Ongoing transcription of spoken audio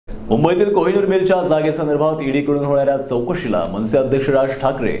मुंबईतील कोहिनूर मिलच्या जागेसंदर्भात ईडीकडून होणाऱ्या चौकशीला मनसे अध्यक्ष राज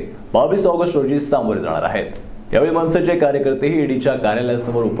ठाकरे 22 ऑगस्ट रोजी सामोरे जाणार आहेत। यावेळी मनसेचे कार्यकर्तेही ईडीच्या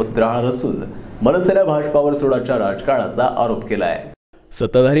कार्यालयासमोर उपस्थित राहणार असून मनसेने भाजपावर सोडाच्या राजकारणाचा आरोप केलाय।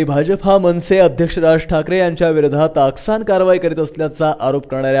 सत्ताधारी भाजप हा मनसे अध्यक्ष राज ठाकरे यांच्या विरोधात आकसान कारवाई करीत असल्याचा आरोप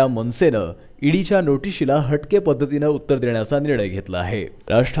करणाऱ्या मनसेनं ईडीच्या नोटिशीला हटके पद्धतीने उत्तर देण्याचा निर्णय घेतला आहे।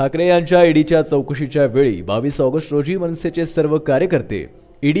 राज ठाकरे यांच्या ईडीच्या चौकशीच्या वेळी 22 ऑगस्ट रोजी मनसेचे सर्व कार्यकर्ते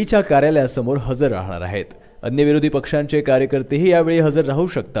ईडीच्या कार्यालयासमोर हजर राहणार आहेत। अन्य विरोधी पक्षांचे कार्यकर्तेही यावेळी हजर राहू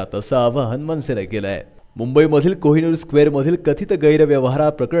शकतात असं आवाहन मनसेने केलं आहे। मुंबईमधील कोहिनूर स्क्वेअरमधील कथित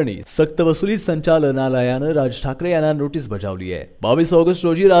गैरव्यवहाराप्रकरणी सक्तवसुली संचालनालयानं राज ठाकरे यांना नोटीस बजावली आहे। 22 ऑगस्ट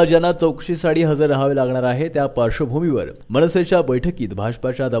रोजी राज यांना चौकशीसाठी हजर राहावे लागणार आहे। त्या पार्श्वभूमीवर मनसेच्या बैठकीत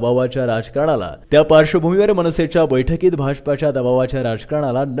भाजपाच्या दबावाच्या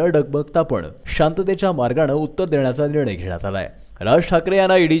राजकारणाला न डगमगता पण शांततेच्या मार्गाने उत्तर देण्याचा निर्णय घेण्यात आलाय। राज ठाकरे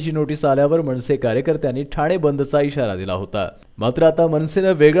यांना ईडीची नोटीस आल्यावर मनसे कार्यकर्त्यांनी ठाणे बंदचा इशारा दिला होता। मात्र आता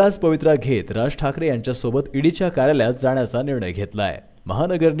मनसेने वेगळाच पवित्रा घेत राज ठाकरे यांच्यासोबत ईडीच्या कार्यालयात जाण्याचा निर्णय घेतलाय।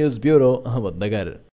 महानगर न्यूज ब्युरो, अहमदनगर।